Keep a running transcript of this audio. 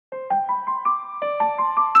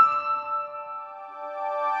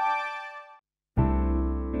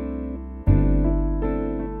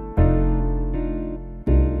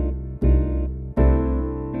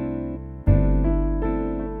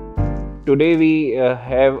today we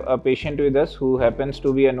have a patient with us who happens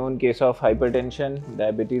to be a known case of hypertension,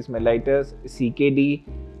 diabetes mellitus, CKD,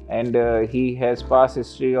 and he has past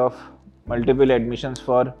history of multiple admissions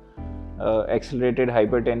for accelerated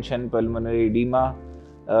hypertension, pulmonary edema.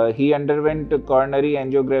 He underwent coronary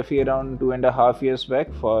angiography around 2.5 years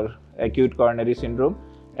back for acute coronary syndrome.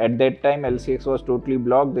 At that time, LCX was totally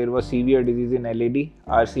blocked. There was severe disease in LAD.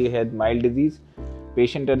 RCA had mild disease.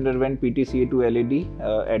 Patient underwent PTCA to LAD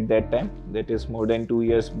at that time. That is more than 2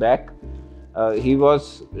 years back. He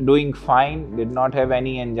was doing fine, did not have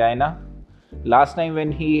any angina. Last time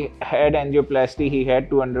when he had angioplasty, he had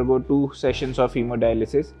to undergo 2 sessions of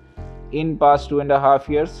hemodialysis. In past 2.5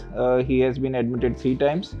 years, he has been admitted 3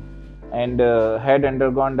 times and had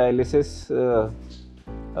undergone dialysis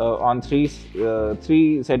on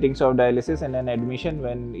three settings of dialysis and an admission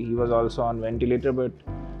when he was also on ventilator, but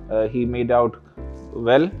he made out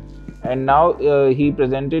well. And now he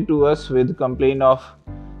presented to us with complaint of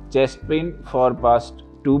chest pain for past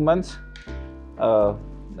 2 months.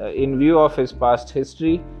 In view of his past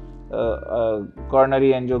history,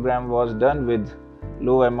 coronary angiogram was done with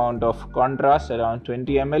low amount of contrast, around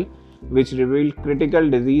 20 ml, which revealed critical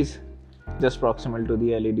disease just proximal to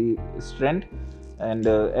the LAD stent, and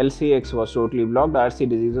LCX was totally blocked. RC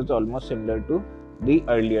disease was almost similar to the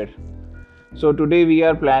earlier. So today we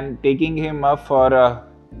are taking him up for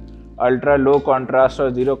ultra low contrast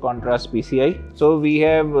or zero contrast PCI. So we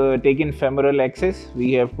have taken femoral axis.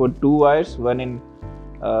 We have put 2 wires, one in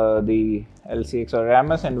the LCX or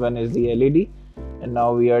ramus and one is the LAD, and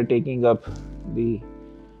now we are taking up the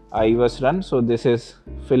IVUS run. So this is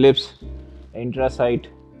Philips intrasite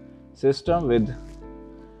system with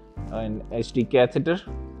an HD catheter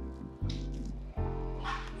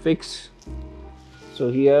fix. So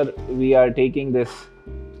here we are taking this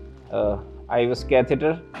IVUS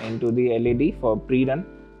catheter into the LAD for pre-run.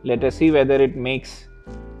 Let us see whether it makes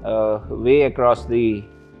way across the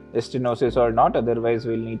stenosis or not, otherwise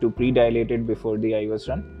we'll need to pre-dilate it before the IVUS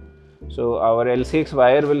run. So our L6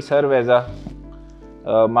 wire will serve as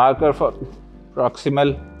a marker for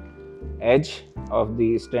proximal edge of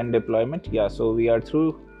the stent deployment. Yeah, so we are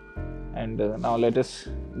through, and now let us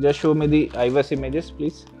just show me the IVUS images,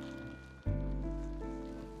 please.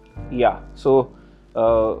 Yeah, so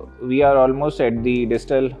we are almost at the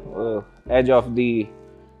distal edge of the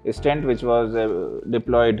stent which was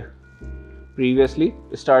deployed previously.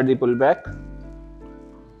 Start the pullback.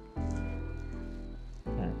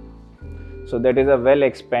 So that is a well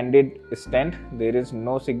expanded stent. There is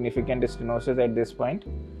no significant stenosis at this point.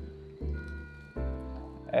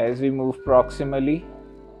 As we move proximally,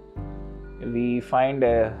 we find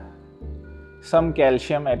some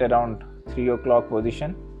calcium at around 3 o'clock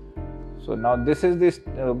position. So now this is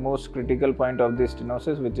the most critical point of the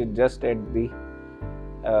stenosis, which is just at the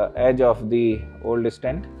edge of the old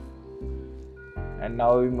stent. And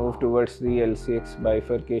now we move towards the LCX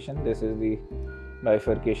bifurcation. This is the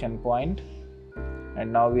bifurcation point,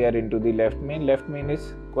 and now we are into the left main. Left main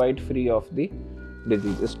is quite free of the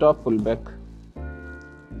disease. Stop, pull back,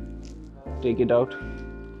 take it out,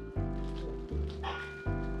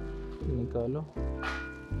 निकालो,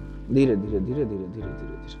 धीरे धीरे धीरे धीरे धीरे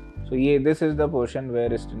धीरे. So this is the portion where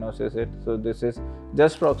stenosis is. So this is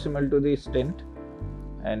just proximal to the stent,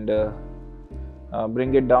 and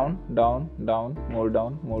bring it down, down, down, more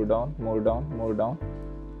down, more down, more down, more down,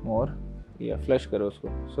 more. Yeah, flush karo usko.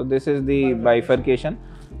 So this is the bifurcation.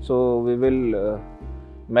 So we will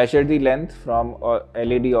measure the length from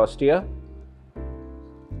LAD ostia.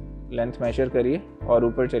 Length measure करिए और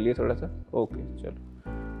ऊपर चलिए थोड़ा सा. Okay,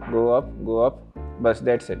 चलो. Go up. बस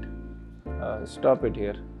that's it. Stop it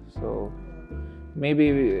here. So maybe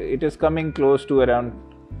it is coming close to around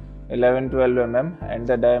 11-12 mm, and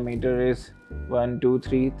the diameter is 1, 2,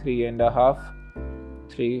 3, 3.5,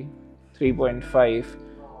 3, 3.5.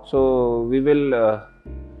 So we will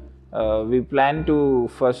we plan to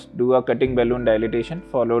first do a cutting balloon dilatation,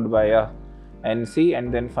 followed by a NC,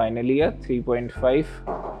 and then finally a 3.5,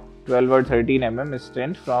 12 or 13 mm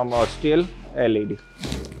stent from ostial LAD.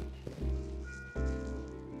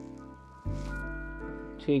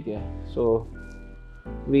 ठीक है. So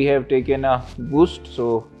we have taken a boost,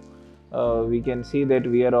 so we can see that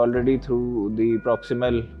we are already through the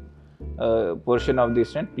proximal portion of the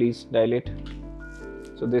stent. Please dilate.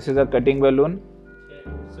 So this is a cutting balloon.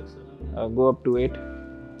 Go up to 8,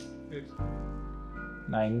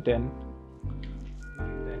 9, 10.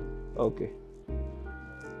 Okay.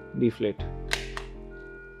 Deflate.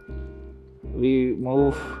 We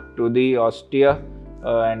move to the ostia,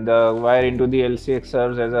 and the wire into the LCX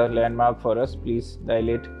serves as a landmark for us. Please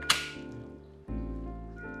dilate.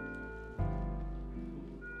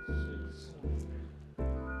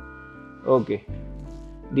 Okay,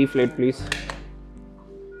 deflate please.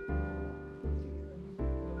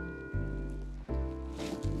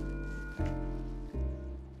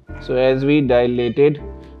 So as we dilated,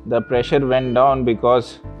 the pressure went down,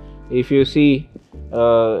 because if you see,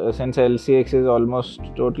 since LCX is almost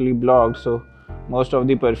totally blocked, so most of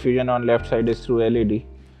the perfusion on left side is through LED.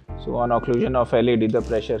 So on occlusion of LED, the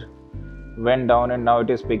pressure went down and now it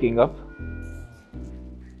is picking up.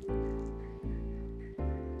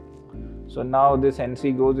 So now this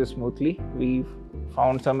NC goes smoothly. We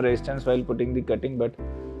found some resistance while putting the cutting, but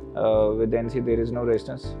with NC there is no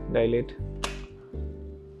resistance. Dilate.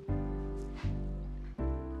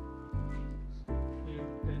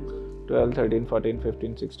 Twelve, 13, 14,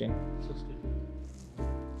 15, 16.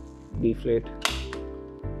 Deflate.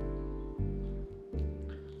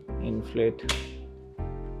 Inflate.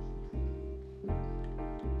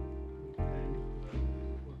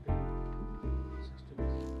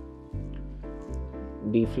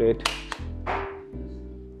 Deflate.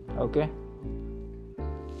 Okay.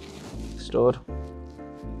 Store.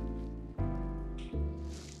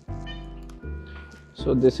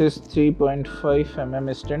 So this is 3.5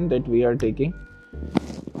 mm stent that we are taking.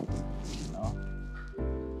 Now,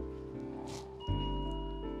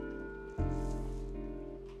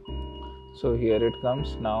 so here it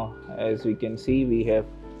comes. Now as we can see, we have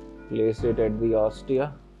placed it at the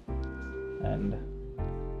ostia and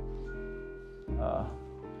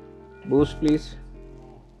boost please.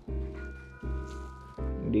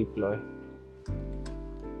 Deploy.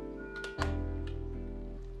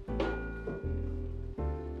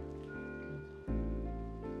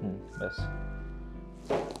 Yes.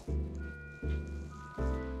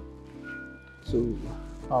 So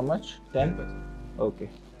how much? 10%. Okay.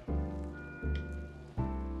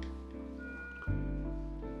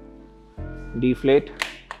 Deflate.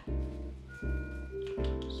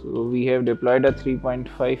 So we have deployed a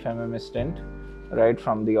 3.5 mm stent right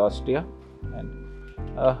from the ostia, and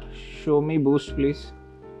show me boost please.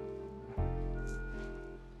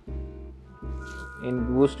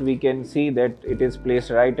 In boost we can see that it is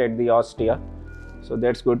placed right at the ostia, so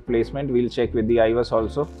that's good placement. We'll check with the IVUS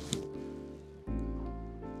also.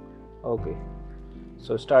 Okay,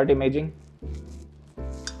 so start imaging.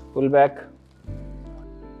 Pull back.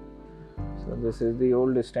 So this is the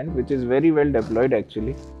old stent, which is very well deployed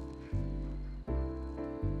actually.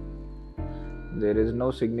 There is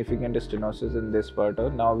no significant stenosis in this part.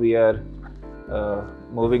 Now we are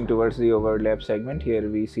moving towards the overlap segment. Here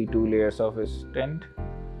we see 2 layers of a stent,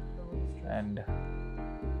 and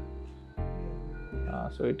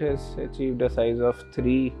so it has achieved a size of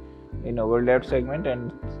 3 in overlap segment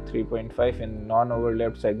and 3.5 in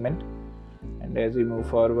non-overlap segment. And as we move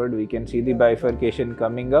forward, we can see the bifurcation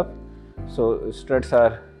coming up. So struts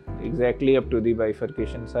are exactly up to the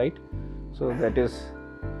bifurcation site, so that is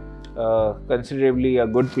considerably a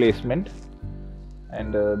good placement.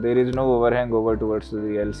 And there is no overhang over towards the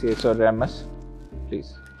LCX or ramus.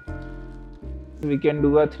 Please. We can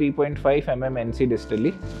do a 3.5 mm NC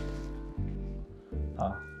distally.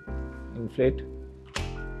 Inflate.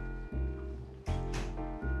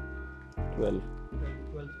 12.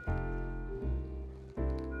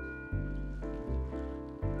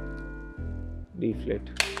 Deflate.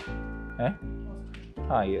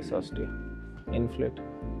 Yes, ostia. Inflate.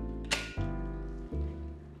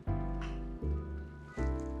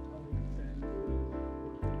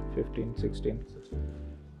 (15, 16).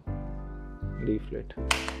 Deflate.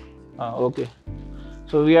 Okay.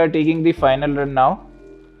 So we are taking the final run now.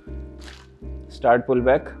 Start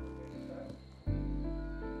pullback.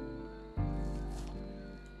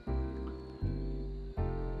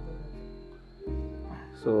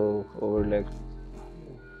 So overleg.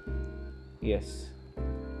 Yes.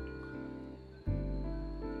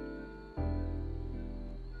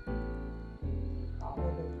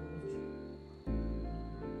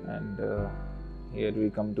 And here we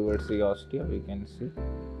come towards the ostia. We can see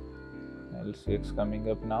LCX coming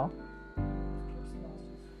up now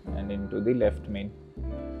and into the left main.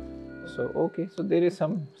 So okay, so there is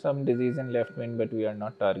some disease in left main, but we are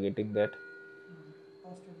not targeting that.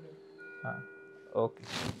 Okay.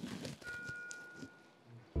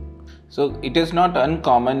 So it is not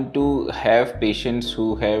uncommon to have patients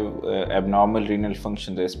who have abnormal renal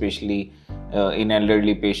functions, especially in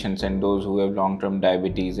elderly patients and those who have long-term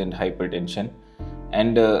diabetes and hypertension.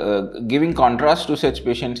 And giving contrast to such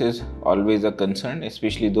patients is always a concern,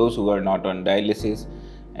 especially those who are not on dialysis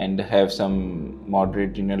and have some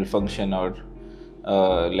moderate renal function or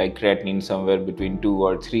like creatinine somewhere between 2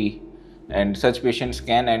 or 3. and such patients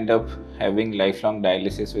can end up having lifelong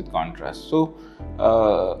dialysis with contrast. So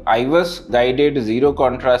IVUS guided zero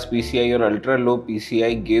contrast PCI or ultra low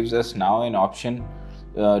PCI gives us now an option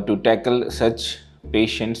to tackle such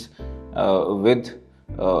patients with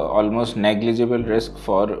almost negligible risk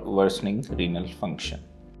for worsening renal function.